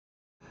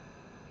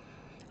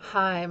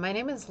Hi, my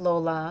name is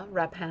Lola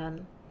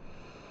Repan.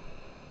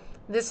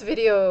 This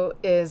video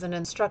is an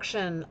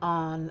instruction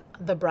on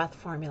the breath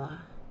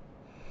formula.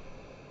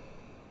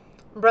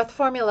 Breath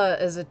formula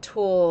is a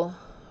tool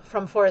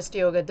from Forrest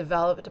Yoga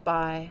developed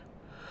by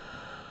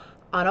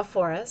Ana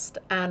Forrest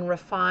and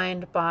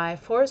refined by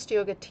Forrest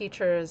Yoga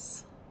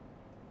teachers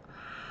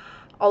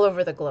all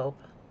over the globe.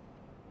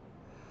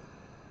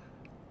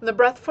 The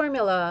breath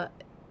formula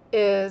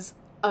is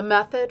a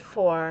method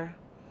for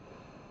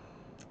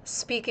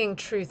speaking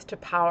truth to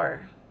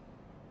power.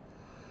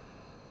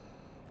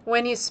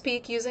 When you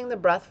speak using the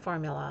breath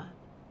formula,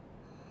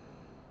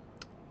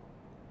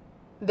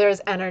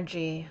 there's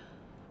energy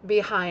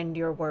behind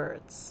your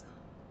words.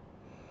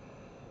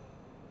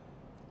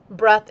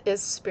 Breath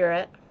is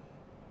spirit.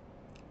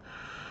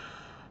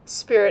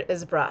 Spirit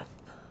is breath.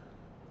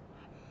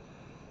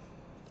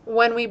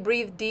 When we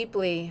breathe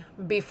deeply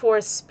before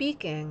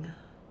speaking,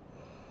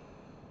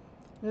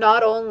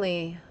 not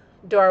only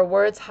do our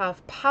words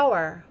have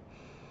power,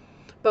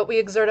 but we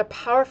exert a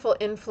powerful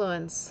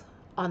influence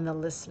on the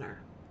listener.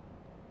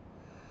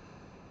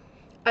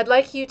 I'd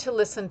like you to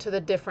listen to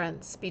the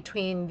difference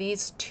between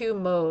these two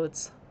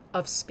modes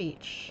of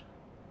speech.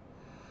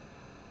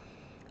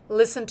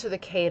 Listen to the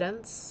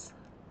cadence.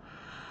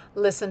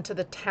 Listen to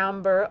the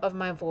timbre of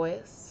my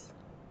voice.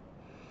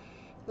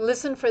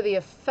 Listen for the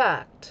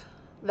effect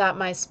that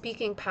my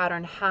speaking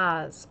pattern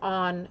has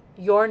on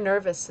your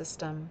nervous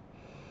system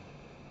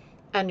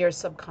and your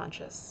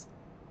subconscious.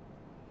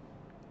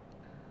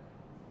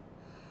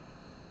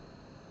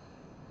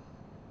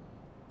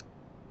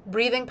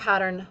 Breathing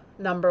pattern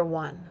number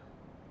 1.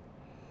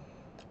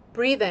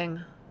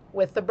 Breathing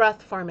with the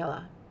breath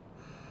formula.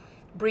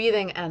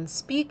 Breathing and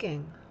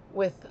speaking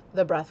with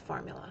the breath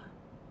formula.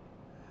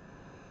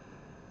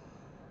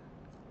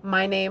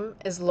 My name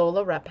is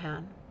Lola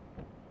Repan.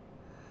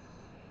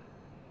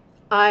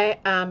 I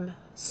am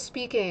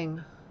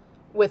speaking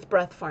with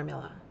breath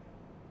formula.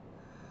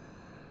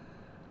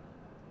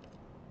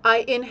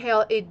 I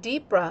inhale a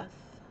deep breath.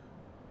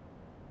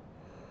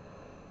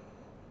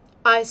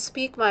 I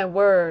speak my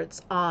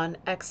words on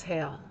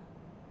exhale.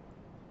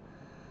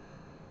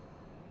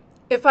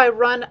 If I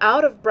run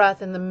out of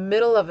breath in the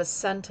middle of a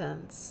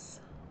sentence,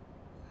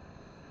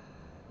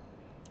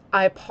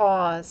 I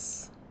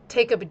pause,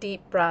 take a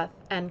deep breath,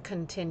 and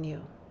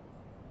continue.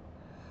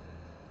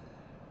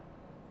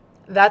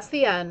 That's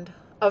the end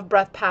of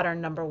breath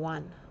pattern number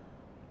 1.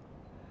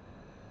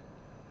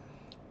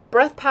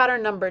 Breath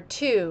pattern number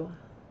 2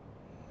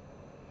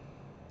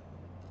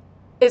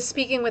 is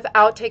speaking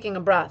without taking a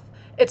breath.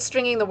 It's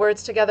stringing the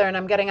words together and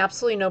I'm getting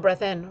absolutely no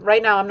breath in.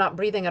 Right now I'm not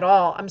breathing at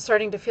all. I'm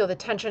starting to feel the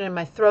tension in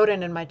my throat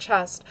and in my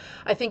chest.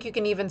 I think you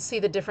can even see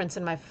the difference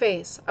in my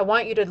face. I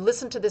want you to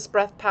listen to this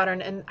breath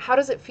pattern and how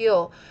does it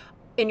feel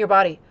in your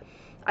body?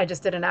 I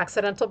just did an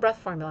accidental breath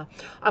formula.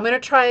 I'm going to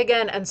try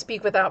again and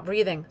speak without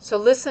breathing. So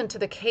listen to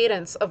the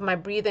cadence of my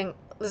breathing,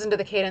 listen to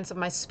the cadence of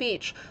my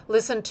speech,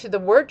 listen to the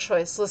word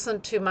choice, listen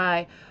to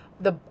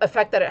the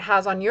effect that it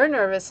has on your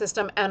nervous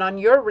system and on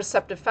your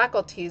receptive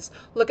faculties.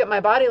 Look at my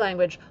body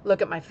language,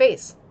 look at my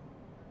face.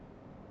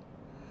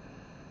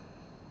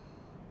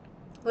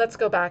 Let's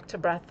go back to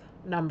breath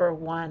number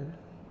 1.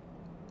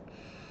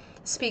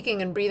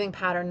 Speaking and breathing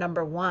pattern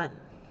number 1.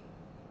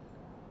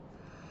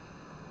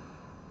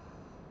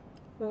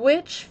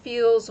 Which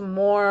feels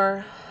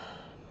more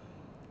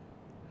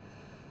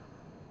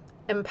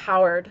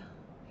empowered?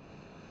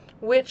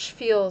 Which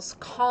feels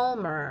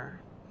calmer?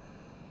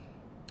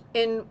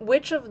 In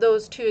which of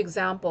those two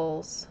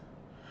examples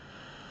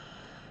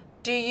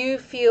do you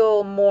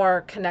feel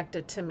more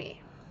connected to me?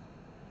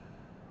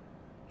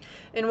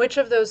 In which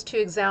of those two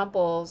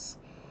examples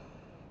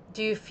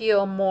do you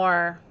feel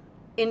more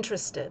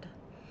interested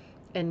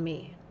in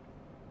me?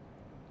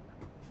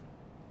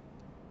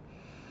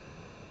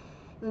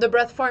 The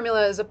breath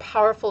formula is a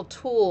powerful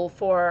tool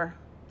for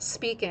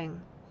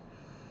speaking.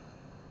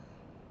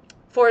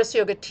 Forrest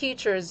Yoga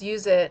teachers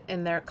use it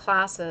in their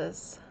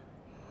classes.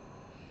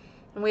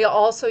 And we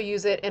also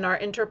use it in our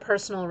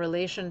interpersonal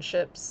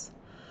relationships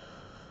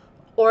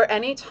or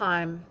any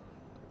time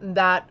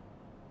that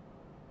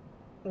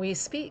we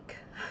speak.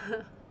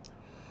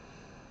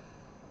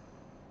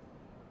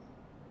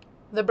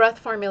 The breath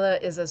formula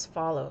is as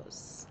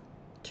follows.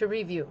 To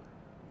review,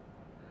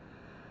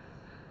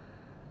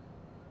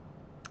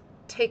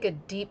 take a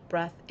deep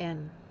breath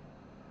in.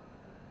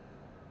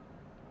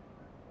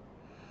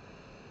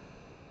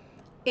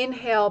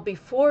 Inhale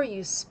before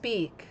you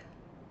speak.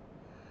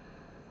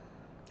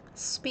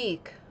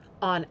 Speak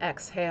on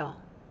exhale.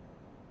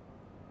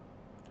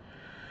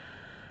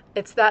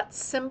 It's that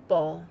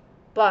simple,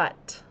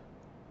 but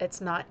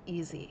it's not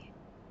easy.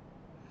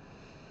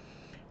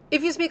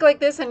 If you speak like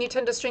this and you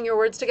tend to string your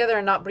words together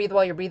and not breathe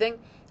while you're breathing,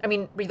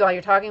 breathe while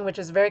you're talking, which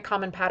is a very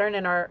common pattern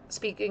in our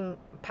speaking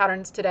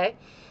patterns today,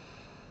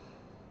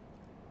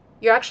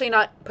 you're actually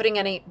not putting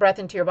any breath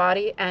into your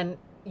body and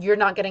you're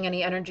not getting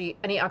any energy,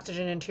 any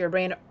oxygen into your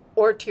brain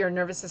or to your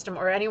nervous system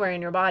or anywhere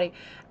in your body.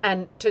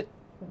 And to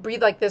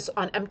breathe like this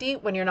on empty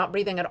when you're not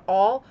breathing at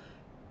all,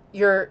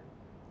 you're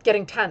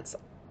getting tense.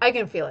 I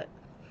can feel it.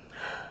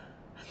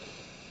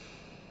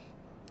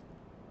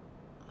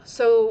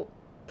 So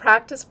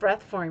practice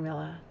breath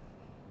formula.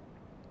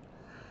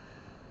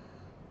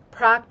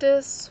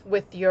 Practice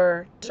with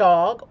your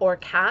dog or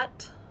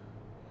cat.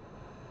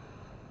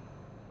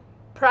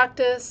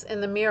 Practice in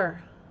the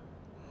mirror.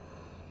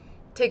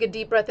 Take a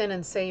deep breath in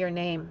and say your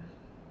name.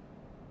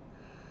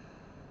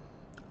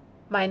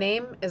 My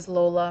name is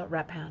Lola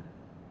Repan.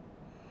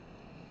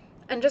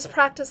 And just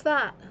practice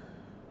that.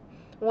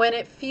 When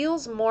it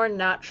feels more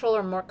natural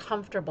or more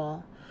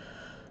comfortable,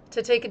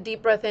 to take a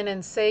deep breath in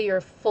and say your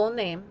full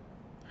name,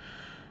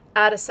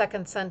 add a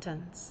second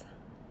sentence.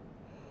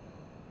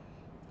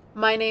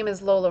 My name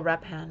is Lola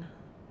Repan.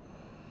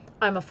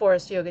 I'm a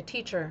Forrest Yoga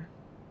teacher.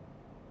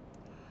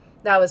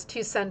 That was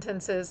 2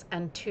 sentences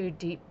and 2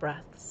 deep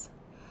breaths.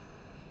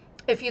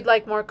 If you'd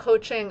like more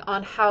coaching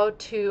on how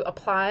to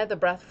apply the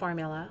breath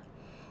formula,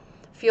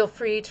 feel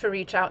free to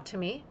reach out to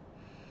me.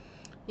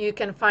 You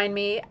can find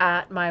me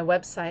at my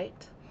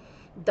website,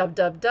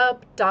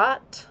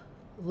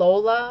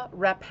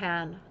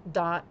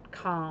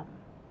 www.lolarepan.com.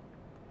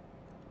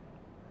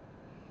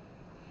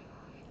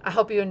 I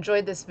hope you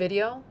enjoyed this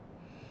video.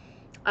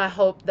 I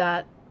hope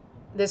that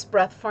this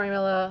breath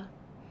formula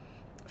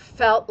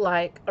felt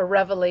like a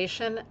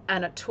revelation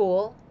and a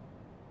tool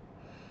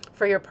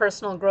for your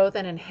personal growth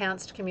and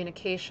enhanced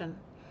communication.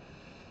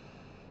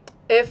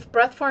 If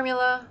breath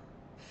formula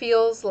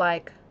feels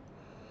like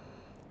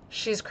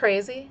she's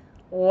crazy,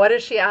 what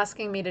is she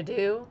asking me to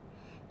do?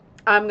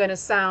 I'm going to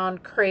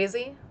sound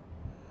crazy,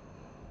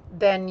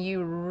 then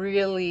you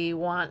really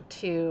want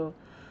to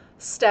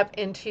step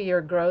into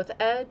your growth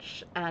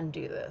edge and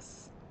do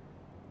this.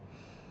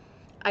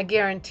 I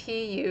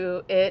guarantee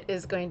you it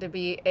is going to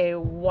be a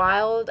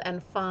wild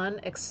and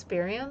fun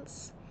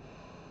experience.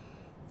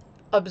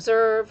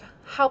 Observe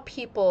how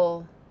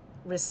people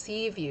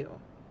receive you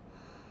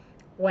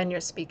when you're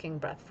speaking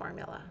breath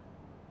formula.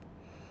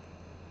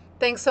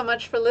 Thanks so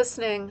much for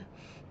listening.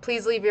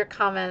 Please leave your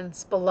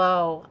comments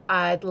below.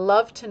 I'd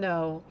love to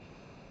know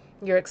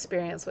your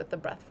experience with the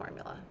breath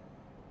formula.